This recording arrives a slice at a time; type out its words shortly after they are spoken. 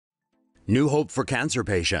New hope for cancer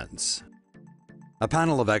patients. A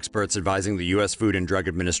panel of experts advising the U.S. Food and Drug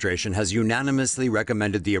Administration has unanimously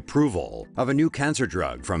recommended the approval of a new cancer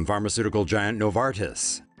drug from pharmaceutical giant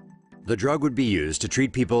Novartis. The drug would be used to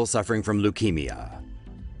treat people suffering from leukemia.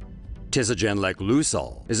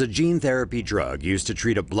 Tisagenlecleucel is a gene therapy drug used to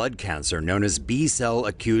treat a blood cancer known as B-cell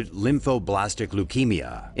acute lymphoblastic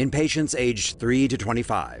leukemia in patients aged 3 to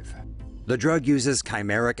 25. The drug uses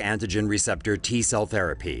chimeric antigen receptor T-cell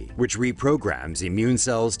therapy, which reprograms immune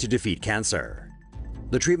cells to defeat cancer.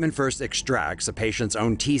 The treatment first extracts a patient's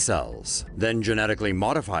own T-cells, then genetically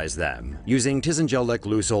modifies them using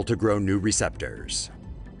tisagenlecleucel to grow new receptors.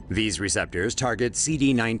 These receptors target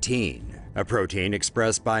CD19, a protein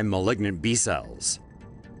expressed by malignant B-cells.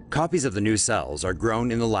 Copies of the new cells are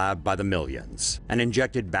grown in the lab by the millions and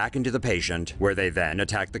injected back into the patient, where they then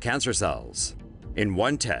attack the cancer cells. In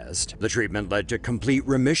one test, the treatment led to complete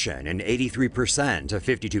remission in 83% of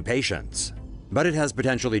 52 patients. But it has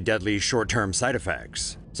potentially deadly short-term side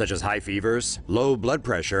effects, such as high fevers, low blood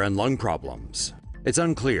pressure, and lung problems. It's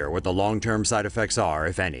unclear what the long-term side effects are,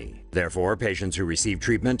 if any. Therefore, patients who receive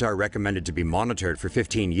treatment are recommended to be monitored for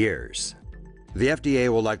 15 years. The FDA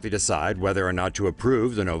will likely decide whether or not to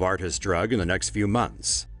approve the Novartis drug in the next few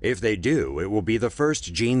months. If they do, it will be the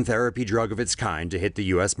first gene therapy drug of its kind to hit the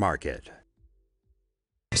U.S. market.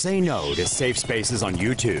 Say no to safe spaces on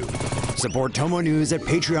YouTube. Support TomoNews at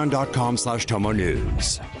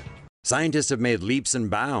patreon.com/TomoNews. Scientists have made leaps and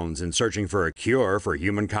bounds in searching for a cure for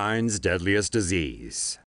humankind's deadliest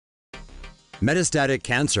disease. Metastatic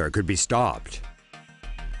cancer could be stopped.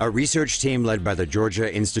 A research team led by the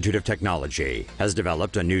Georgia Institute of Technology has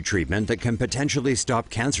developed a new treatment that can potentially stop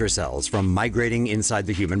cancer cells from migrating inside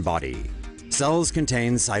the human body. Cells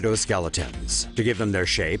contain cytoskeletons to give them their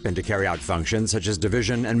shape and to carry out functions such as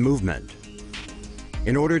division and movement.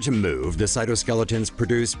 In order to move, the cytoskeletons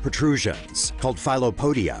produce protrusions called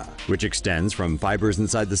filopodia, which extends from fibers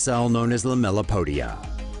inside the cell known as lamellipodia.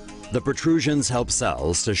 The protrusions help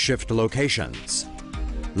cells to shift locations.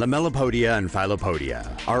 Lamellipodia and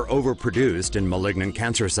filopodia are overproduced in malignant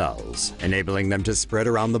cancer cells, enabling them to spread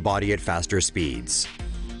around the body at faster speeds.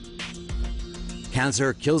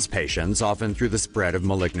 Cancer kills patients often through the spread of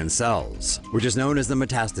malignant cells, which is known as the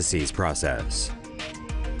metastases process.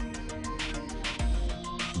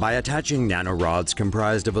 By attaching nanorods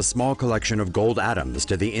comprised of a small collection of gold atoms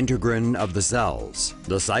to the integrin of the cells,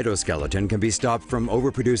 the cytoskeleton can be stopped from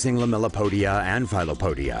overproducing lamellipodia and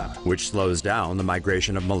filopodia, which slows down the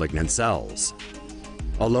migration of malignant cells.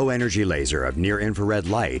 A low-energy laser of near-infrared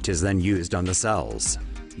light is then used on the cells.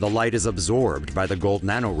 The light is absorbed by the gold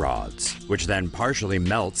nanorods, which then partially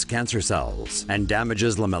melts cancer cells and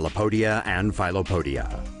damages lamellipodia and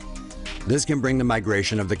filopodia. This can bring the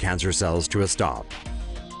migration of the cancer cells to a stop.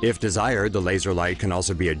 If desired, the laser light can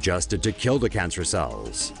also be adjusted to kill the cancer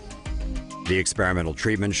cells. The experimental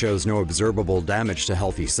treatment shows no observable damage to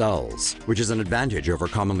healthy cells, which is an advantage over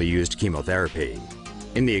commonly used chemotherapy.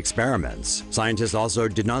 In the experiments, scientists also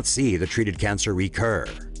did not see the treated cancer recur.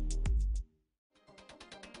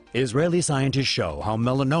 Israeli scientists show how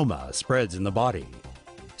melanoma spreads in the body.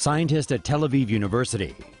 Scientists at Tel Aviv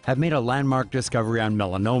University have made a landmark discovery on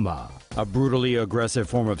melanoma, a brutally aggressive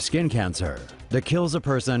form of skin cancer that kills a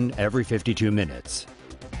person every 52 minutes.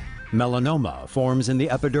 Melanoma forms in the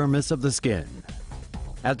epidermis of the skin.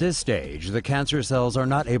 At this stage, the cancer cells are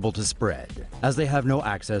not able to spread, as they have no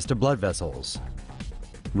access to blood vessels.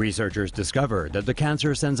 Researchers discovered that the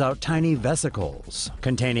cancer sends out tiny vesicles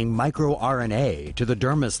containing microRNA to the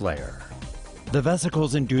dermis layer. The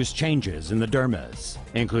vesicles induce changes in the dermis,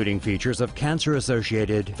 including features of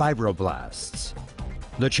cancer-associated fibroblasts.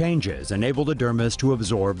 The changes enable the dermis to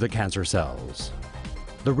absorb the cancer cells.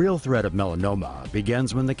 The real threat of melanoma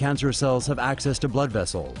begins when the cancer cells have access to blood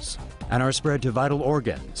vessels and are spread to vital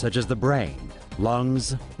organs such as the brain,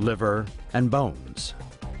 lungs, liver, and bones.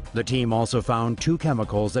 The team also found two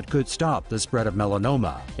chemicals that could stop the spread of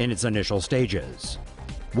melanoma in its initial stages.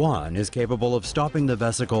 One is capable of stopping the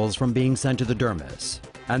vesicles from being sent to the dermis,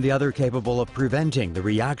 and the other capable of preventing the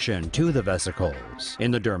reaction to the vesicles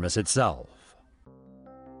in the dermis itself.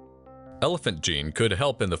 Elephant gene could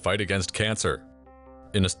help in the fight against cancer.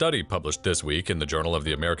 In a study published this week in the Journal of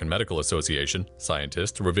the American Medical Association,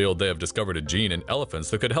 scientists revealed they have discovered a gene in elephants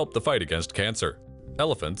that could help the fight against cancer.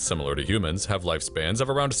 Elephants, similar to humans, have lifespans of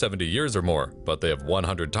around 70 years or more, but they have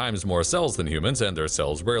 100 times more cells than humans, and their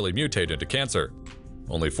cells rarely mutate into cancer.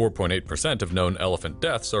 Only 4.8% of known elephant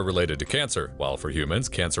deaths are related to cancer, while for humans,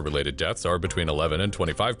 cancer-related deaths are between 11 and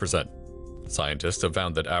 25%. Scientists have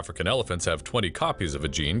found that African elephants have 20 copies of a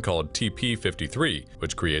gene called TP53,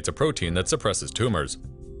 which creates a protein that suppresses tumors.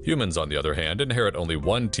 Humans, on the other hand, inherit only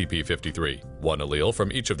one TP53, one allele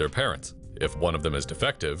from each of their parents. If one of them is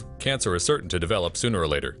defective, cancer is certain to develop sooner or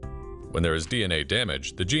later. When there is DNA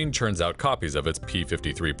damage, the gene churns out copies of its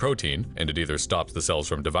p53 protein, and it either stops the cells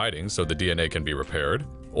from dividing so the DNA can be repaired,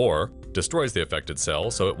 or destroys the affected cell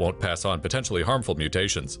so it won't pass on potentially harmful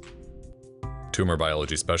mutations. Tumor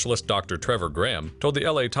biology specialist Dr. Trevor Graham told the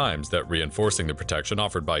LA Times that reinforcing the protection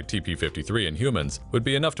offered by TP53 in humans would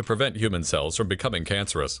be enough to prevent human cells from becoming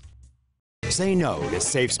cancerous. Say no to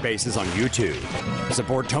safe spaces on YouTube.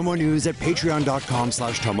 Support TomoNews at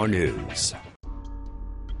patreon.com/TomoNews.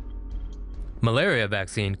 Malaria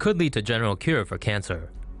vaccine could lead to general cure for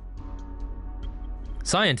cancer.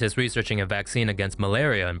 Scientists researching a vaccine against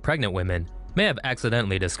malaria in pregnant women may have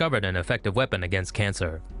accidentally discovered an effective weapon against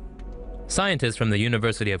cancer. Scientists from the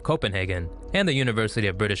University of Copenhagen and the University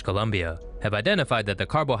of British Columbia have identified that the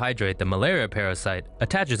carbohydrate the malaria parasite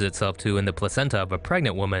attaches itself to in the placenta of a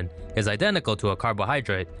pregnant woman is identical to a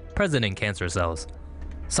carbohydrate present in cancer cells.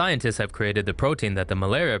 Scientists have created the protein that the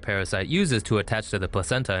malaria parasite uses to attach to the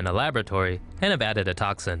placenta in a laboratory and have added a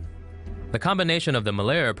toxin. The combination of the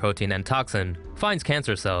malaria protein and toxin finds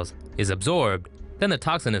cancer cells, is absorbed, then the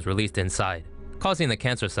toxin is released inside, causing the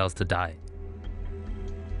cancer cells to die.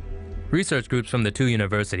 Research groups from the two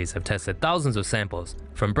universities have tested thousands of samples,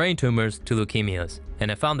 from brain tumors to leukemias, and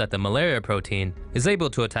have found that the malaria protein is able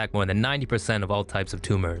to attack more than 90% of all types of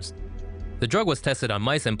tumors. The drug was tested on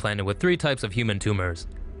mice implanted with 3 types of human tumors: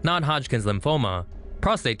 non-Hodgkin's lymphoma,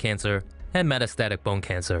 prostate cancer, and metastatic bone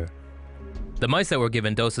cancer. The mice that were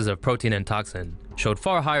given doses of protein and toxin showed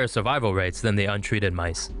far higher survival rates than the untreated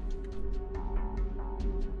mice.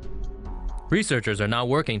 Researchers are now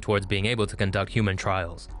working towards being able to conduct human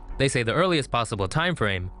trials. They say the earliest possible time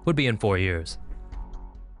frame would be in 4 years.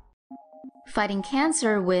 Fighting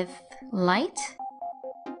cancer with light?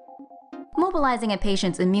 Mobilizing a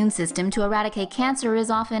patient's immune system to eradicate cancer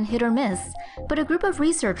is often hit or miss, but a group of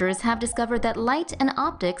researchers have discovered that light and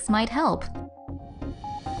optics might help.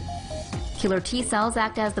 Killer T cells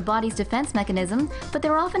act as the body's defense mechanism, but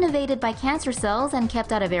they're often evaded by cancer cells and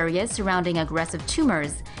kept out of areas surrounding aggressive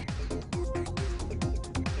tumors.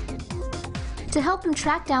 To help them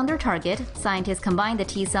track down their target, scientists combine the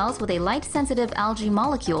T cells with a light-sensitive algae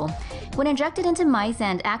molecule. When injected into mice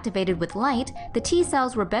and activated with light, the T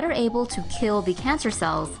cells were better able to kill the cancer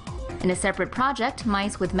cells. In a separate project,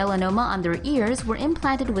 mice with melanoma on their ears were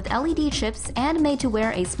implanted with LED chips and made to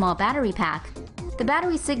wear a small battery pack. The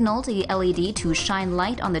battery signaled the LED to shine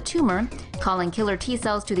light on the tumor, calling killer T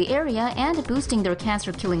cells to the area and boosting their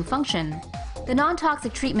cancer-killing function. The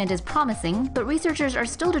non-toxic treatment is promising, but researchers are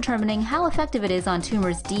still determining how effective it is on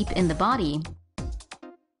tumors deep in the body.